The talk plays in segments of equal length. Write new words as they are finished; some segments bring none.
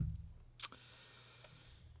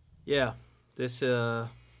Yeah, this yeah.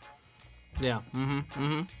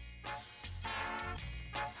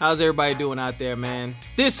 How's everybody doing out there, man?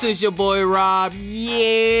 This is your boy Rob. Yeah,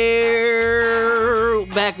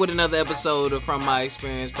 back with another episode of From My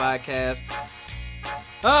Experience podcast.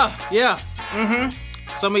 Yeah.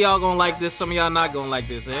 Some of y'all gonna like this, some of y'all not gonna like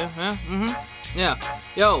this, Yeah.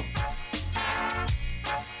 Yo,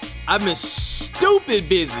 I've been stupid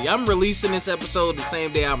busy. I'm releasing this episode the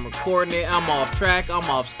same day I'm recording it. I'm off track. I'm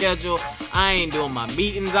off schedule. I ain't doing my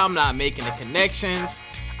meetings. I'm not making the connections.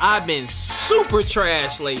 I've been super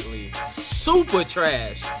trash lately. Super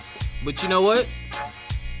trash. But you know what?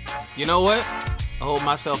 I hold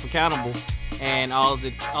myself accountable. And all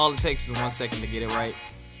it takes is 1 second to get it right.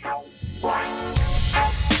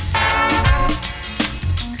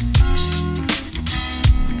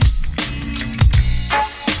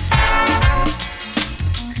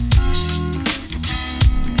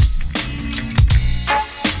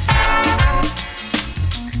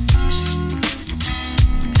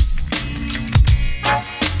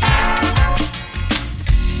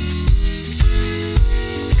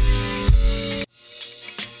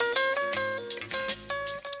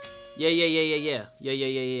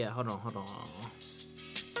 Yeah. Hold on.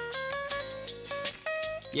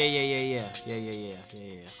 Yeah.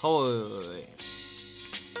 Hold. Wait.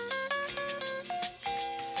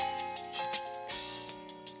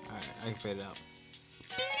 Alright, I can fade it out.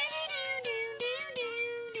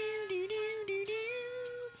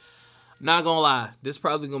 Not gonna lie, this is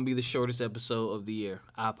probably gonna be the shortest episode of the year.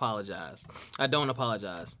 I apologize. I don't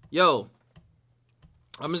apologize. Yo,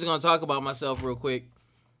 I'm just gonna talk about myself real quick.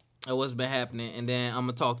 What's been happening, and then I'm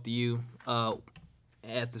gonna talk to you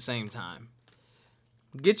at the same time.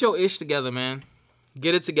 Get your ish together, man.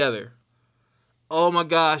 Get it together. Oh my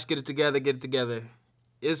gosh, get it together.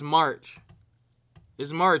 It's March,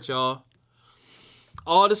 y'all.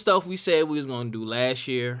 All the stuff we said we was gonna do last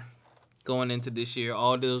year, going into this year,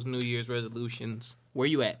 all those New Year's resolutions. Where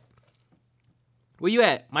you at?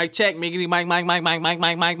 Mic check, Miggity, Mike.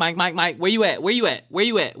 Where you at?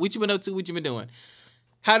 What you been up to? What you been doing?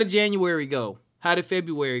 How did January go? How did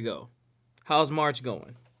February go? How's March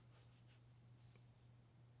going?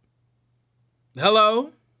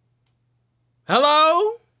 Hello?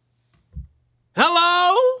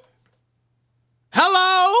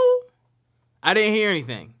 I didn't hear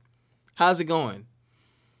anything. How's it going?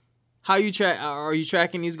 Are you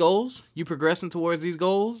tracking these goals? You progressing towards these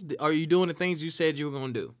goals? Are you doing the things you said you were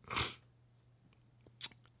going to do?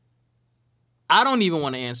 I don't even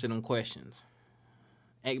want to answer them questions.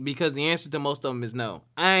 Because the answer to most of them is no.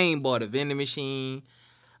 I ain't bought a vending machine.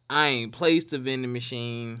 I ain't placed a vending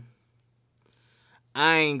machine.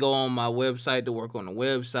 I ain't go on my website to work on the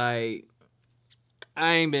website.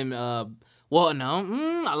 I ain't been, I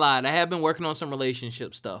lied. I have been working on some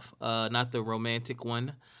relationship stuff. Not the romantic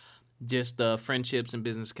one. Just the friendships and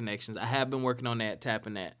business connections. I have been working on that,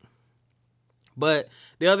 tapping that. But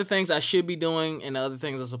the other things I should be doing and the other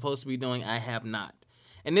things I'm supposed to be doing, I have not.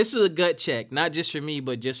 And this is a gut check, not just for me,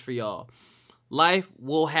 but just for y'all. Life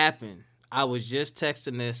will happen. I was just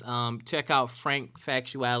texting this. Check out Frank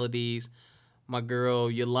Factualities. My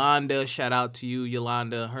girl Yolanda, shout out to you,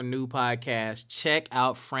 Yolanda, her new podcast. Check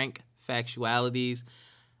out Frank Factualities.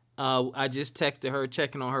 I just texted her,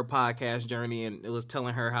 checking on her podcast journey, and it was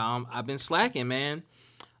telling her how I've been slacking, man.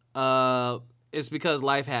 It's because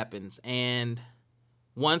life happens, and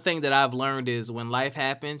one thing that I've learned is when life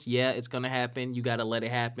happens, yeah, it's going to happen. You got to let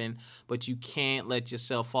it happen, but you can't let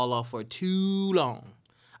yourself fall off for too long.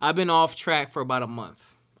 I've been off track for about a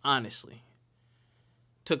month, honestly.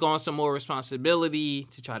 Took on some more responsibility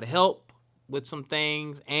to try to help with some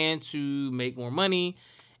things and to make more money,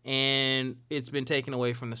 and it's been taken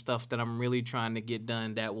away from the stuff that I'm really trying to get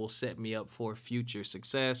done that will set me up for future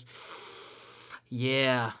success.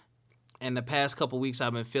 Yeah. And the past couple weeks,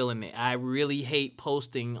 I've been feeling it. I really hate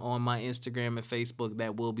posting on my Instagram and Facebook.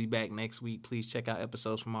 That will be back next week. Please check out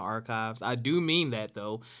episodes from our archives. I do mean that,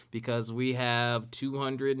 though, because we have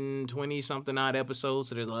 220-something odd episodes,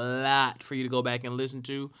 so there's a lot for you to go back and listen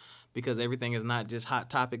to because everything is not just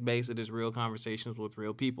hot topic based. It is real conversations with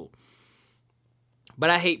real people.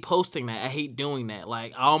 But I hate posting that. I hate doing that.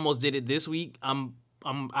 Like, I almost did it this week.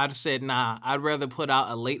 I said, nah, I'd rather put out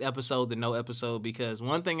a late episode than no episode because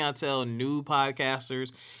one thing I tell new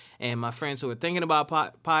podcasters and my friends who are thinking about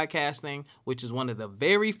podcasting, which is one of the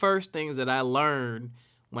very first things that I learned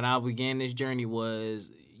when I began this journey was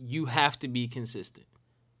you have to be consistent.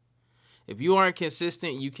 If you aren't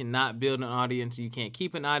consistent, you cannot build an audience. You can't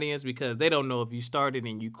keep an audience because they don't know if you started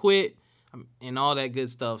and you quit and all that good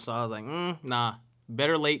stuff. So I was like, nah,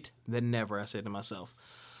 better late than never, I said to myself.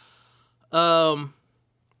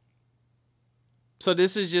 So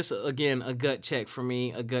this is just, again, a gut check for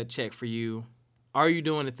me, a gut check for you. Are you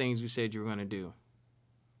doing the things you said you were going to do?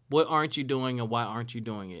 What aren't you doing and why aren't you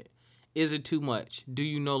doing it? Is it too much? Do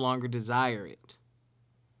you no longer desire it?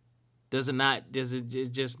 Does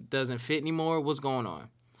it just doesn't fit anymore? What's going on?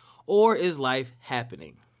 Or is life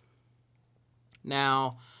happening?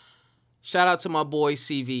 Now, shout out to my boy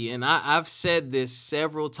CV. And I've said this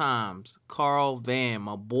several times. Carl Van,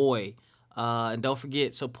 my boy. And don't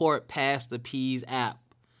forget, support Pass the Peas app.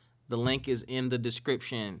 The link is in the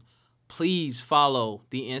description. Please follow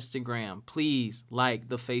the Instagram. Please like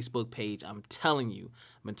the Facebook page. I'm telling you,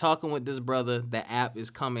 I've been talking with this brother. The app is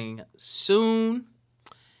coming soon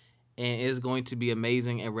and it's going to be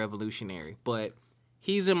amazing and revolutionary. But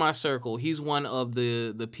he's in my circle. He's one of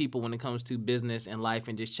the people when it comes to business and life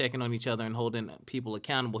and just checking on each other and holding people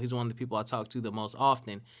accountable. He's one of the people I talk to the most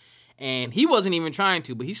often. And he wasn't even trying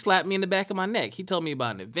to, but he slapped me in the back of my neck. He told me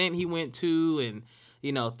about an event he went to and,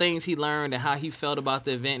 you know, things he learned and how he felt about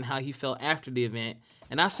the event and how he felt after the event.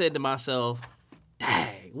 And I said to myself,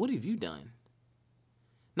 dang, what have you done?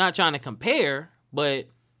 Not trying to compare, but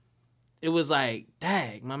it was like,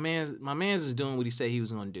 dang, my man's is doing what he said he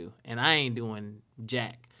was going to do. And I ain't doing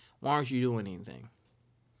jack. Why aren't you doing anything?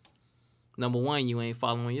 Number one, you ain't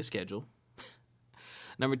following your schedule.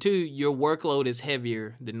 Number two, your workload is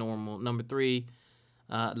heavier than normal. Number three,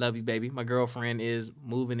 love you, baby. My girlfriend is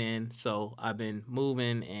moving in, so I've been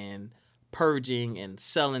moving and purging and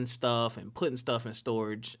selling stuff and putting stuff in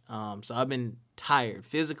storage. So I've been tired,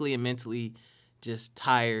 physically and mentally, just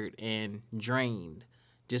tired and drained,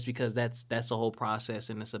 just because that's the whole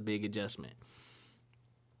process and it's a big adjustment.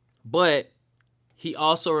 But he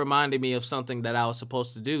also reminded me of something that I was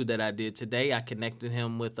supposed to do that I did today. I connected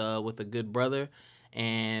him with a good brother.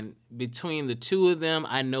 And between the two of them,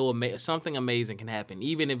 I know something amazing can happen.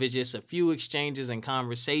 Even if it's just a few exchanges and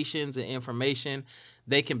conversations and information,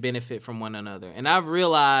 they can benefit from one another. And I've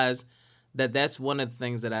realized that that's one of the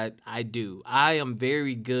things that I do. I am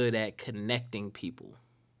very good at connecting people.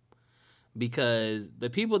 Because the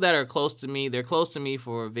people that are close to me, they're close to me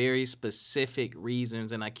for very specific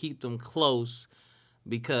reasons. And I keep them close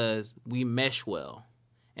because we mesh well.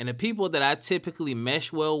 And the people that I typically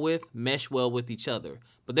mesh well with each other.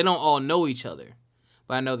 But they don't all know each other.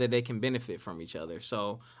 But I know that they can benefit from each other.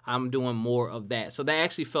 So I'm doing more of that. So that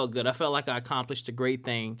actually felt good. I felt like I accomplished a great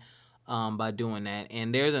thing by doing that.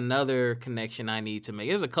 And there's another connection I need to make.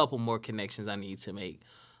 There's a couple more connections I need to make.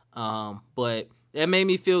 But that made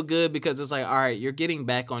me feel good because it's like, all right, you're getting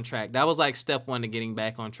back on track. That was like step one to getting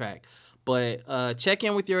back on track. But check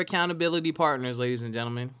in with your accountability partners, ladies and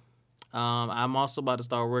gentlemen. I'm also about to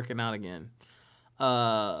start working out again.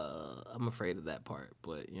 I'm afraid of that part,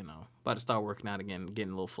 but, you know, about to start working out again,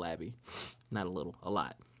 getting a little flabby. Not a little, a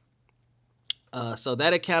lot. So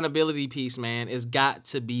that accountability piece, man, has got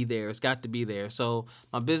to be there. It's got to be there. So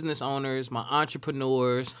my business owners, my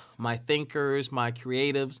entrepreneurs, my thinkers, my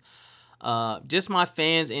creatives, just my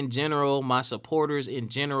fans in general, my supporters in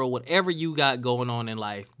general, whatever you got going on in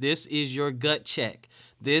life, this is your gut check.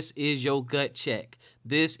 This is your gut check.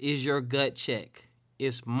 This is your gut check.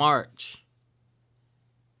 It's March.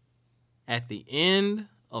 At the end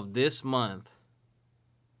of this month,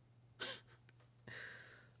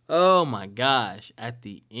 oh my gosh, at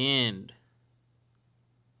the end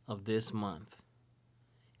of this month,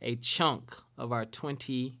 a chunk of our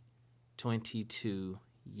 2022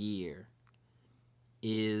 year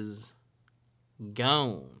is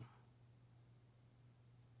gone.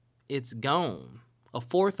 It's gone. A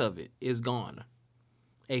fourth of it is gone.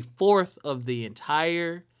 A fourth of the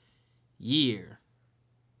entire year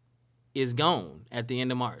is gone at the end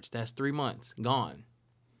of March. That's 3 months gone.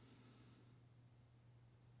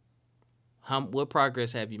 What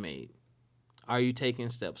progress have you made? Are you taking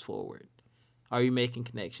steps forward? Are you making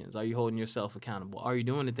connections? Are you holding yourself accountable? Are you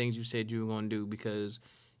doing the things you said you were going to do because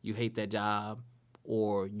you hate that job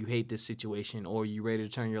or you hate this situation or you ready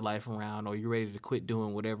to turn your life around or you ready to quit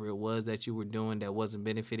doing whatever it was that you were doing that wasn't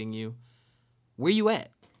benefiting you? Where you at?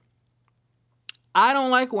 I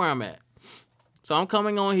don't like where I'm at. So I'm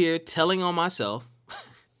coming on here telling on myself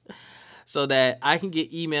so that I can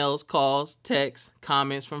get emails, calls, texts,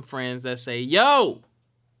 comments from friends that say, yo,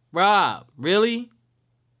 Rob, really?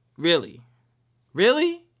 Really?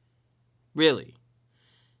 Really? Really?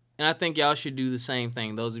 And I think y'all should do the same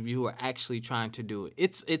thing, those of you who are actually trying to do it.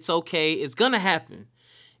 It's okay. It's going to happen.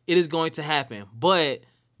 It is going to happen. But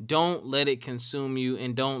don't let it consume you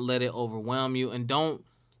and don't let it overwhelm you and don't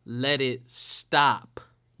let it stop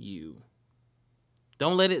you.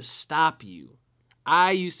 Don't let it stop you. I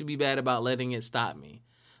used to be bad about letting it stop me.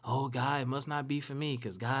 Oh, God, it must not be for me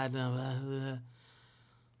because God...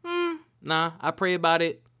 Nah, I pray about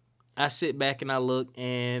it. I sit back and I look,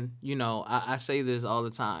 and, I say this all the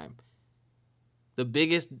time. The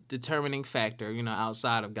biggest determining factor,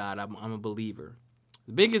 outside of God, I'm a believer.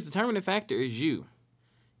 The biggest determining factor is you.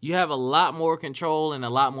 You have a lot more control and a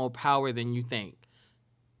lot more power than you think.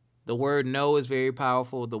 The word no is very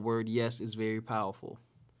powerful. The word yes is very powerful.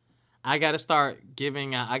 I got to start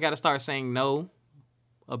saying no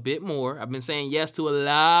a bit more. I've been saying yes to a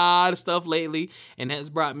lot of stuff lately, and that's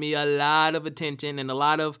brought me a lot of attention and a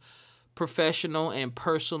lot of professional and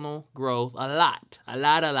personal growth. A lot.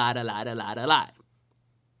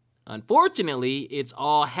 Unfortunately, it's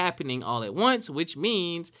all happening all at once, which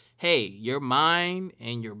means, hey, your mind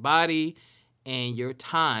and your body and your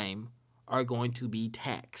time are going to be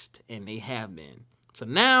taxed, and they have been. So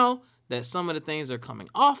now that some of the things are coming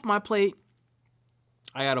off my plate,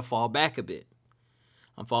 I got to fall back a bit.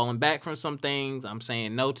 I'm falling back from some things. I'm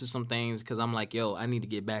saying no to some things because I'm like, I need to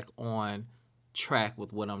get back on track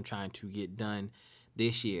with what I'm trying to get done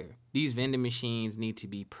this year. These vending machines need to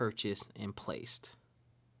be purchased and placed.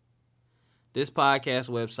 This podcast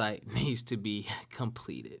website needs to be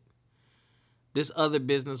completed. This other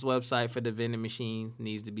business website for the vending machines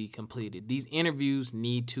needs to be completed. These interviews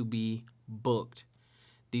need to be booked.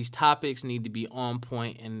 These topics need to be on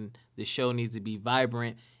point, and the show needs to be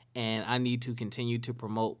vibrant, and I need to continue to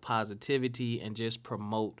promote positivity and just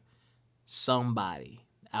promote somebody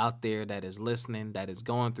out there that is listening, that is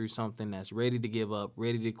going through something, that's ready to give up,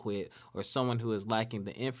 ready to quit, or someone who is lacking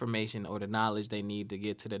the information or the knowledge they need to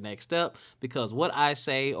get to the next step. Because what I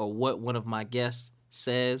say or what one of my guests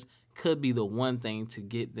says could be the one thing to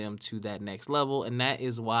get them to that next level. And that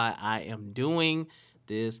is why I am doing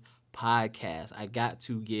this podcast. I got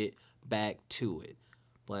to get back to it.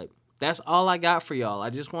 But that's all I got for y'all. I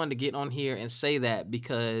just wanted to get on here and say that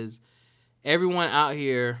because everyone out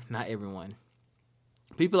here, not everyone,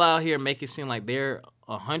 people out here make it seem like they're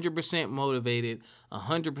 100% motivated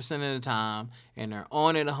 100% of the time, and they're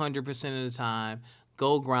on it 100% of the time.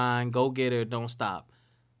 Go grind, go get it, don't stop.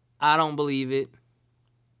 I don't believe it.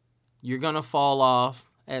 You're going to fall off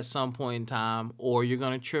at some point in time, or you're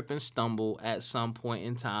going to trip and stumble at some point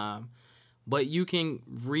in time. But you can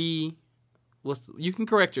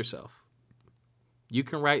correct yourself. You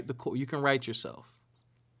can write yourself.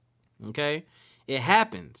 Okay? It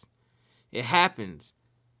happens.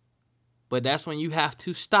 But that's when you have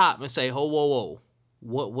to stop and say, whoa.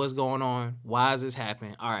 What's going on? Why is this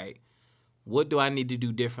happening? All right. What do I need to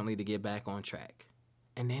do differently to get back on track?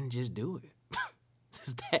 And then just do it.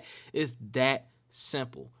 It's that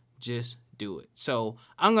simple. Just do it. So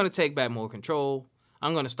I'm going to take back more control.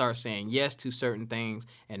 I'm going to start saying yes to certain things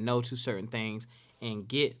and no to certain things and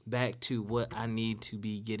get back to what I need to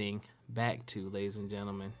be getting back to, ladies and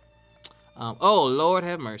gentlemen. Oh, Lord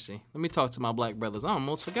have mercy. Let me talk to my black brothers. I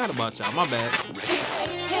almost forgot about y'all. My bad.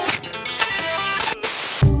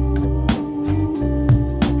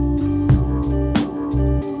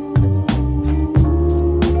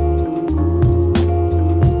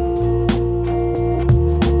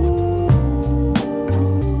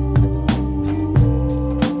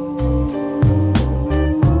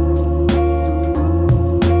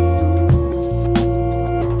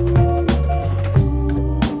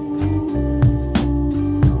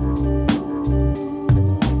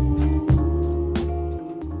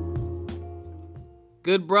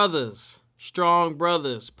 Good brothers, strong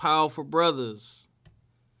brothers, powerful brothers,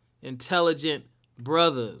 intelligent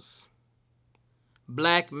brothers,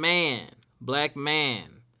 black man.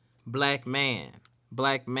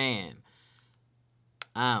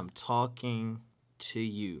 I'm talking to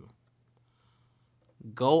you.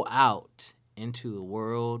 Go out into the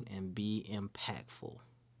world and be impactful.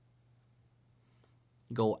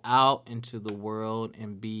 Go out into the world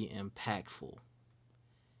and be impactful.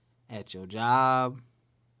 At your job,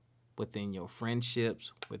 within your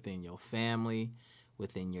friendships, within your family,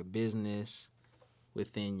 within your business,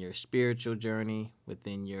 within your spiritual journey,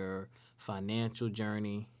 within your financial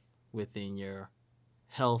journey, within your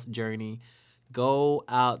health journey. Go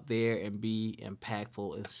out there and be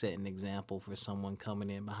impactful and set an example for someone coming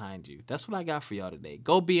in behind you. That's what I got for y'all today.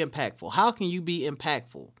 Go be impactful. How can you be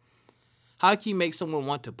impactful? How can you make someone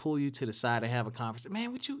want to pull you to the side and have a conversation?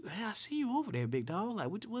 Man, I see you over there, big dog. Like,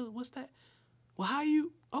 what's that? Well, how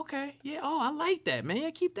you? Okay, yeah. Oh, I like that, man. Yeah,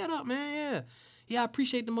 keep that up, man. Yeah, I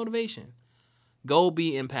appreciate the motivation. Go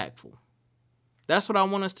be impactful. That's what I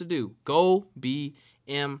want us to do. Go be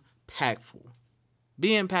impactful.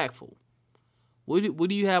 Be impactful. What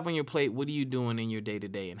do you have on your plate? What are you doing in your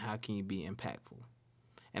day-to-day, and how can you be impactful?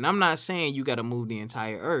 And I'm not saying you got to move the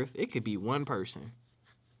entire earth. It could be one person.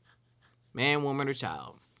 Man, woman, or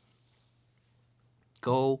child.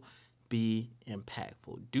 Go be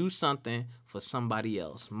impactful. Do something for somebody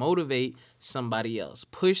else. Motivate somebody else.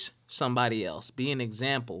 Push somebody else. Be an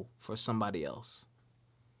example for somebody else.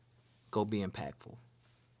 Go be impactful.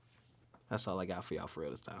 That's all I got for y'all for real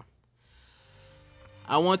this time.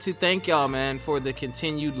 I want to thank y'all, man, for the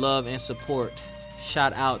continued love and support.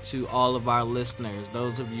 Shout out to all of our listeners.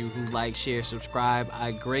 Those of you who like, share, subscribe.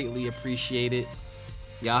 I greatly appreciate it.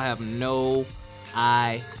 Y'all have no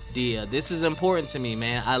idea. This is important to me,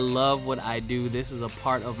 man. I love what I do. This is a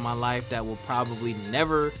part of my life that will probably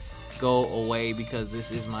never go away because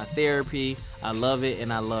this is my therapy. I love it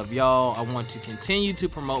and I love y'all. I want to continue to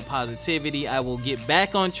promote positivity. I will get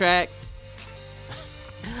back on track.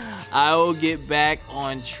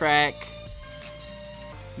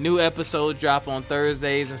 New episodes drop on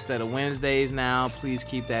Thursdays instead of Wednesdays now. Please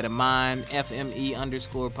keep that in mind.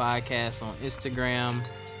 FME_podcast on Instagram.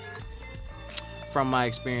 From My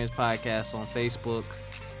Experience Podcast on Facebook.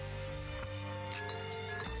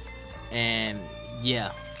 And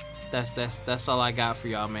yeah, that's all I got for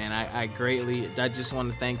y'all, man. I just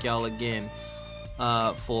want to thank y'all again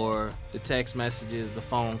for the text messages, the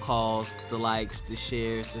phone calls, the likes, the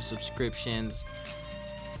shares, the subscriptions,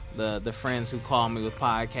 the friends who call me with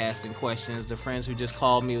podcasting questions, the friends who just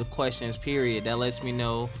called me with questions, period. That lets me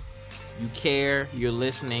know you care, you're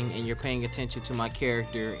listening, and you're paying attention to my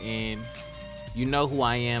character, and you know who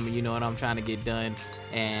I am, and you know what I'm trying to get done,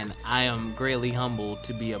 and I am greatly humbled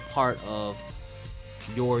to be a part of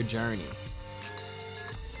your journey.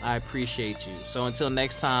 I appreciate you. So until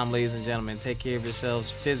next time, ladies and gentlemen, take care of yourselves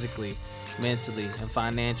physically, mentally, and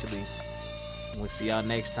financially. We'll see y'all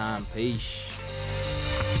next time. Peace.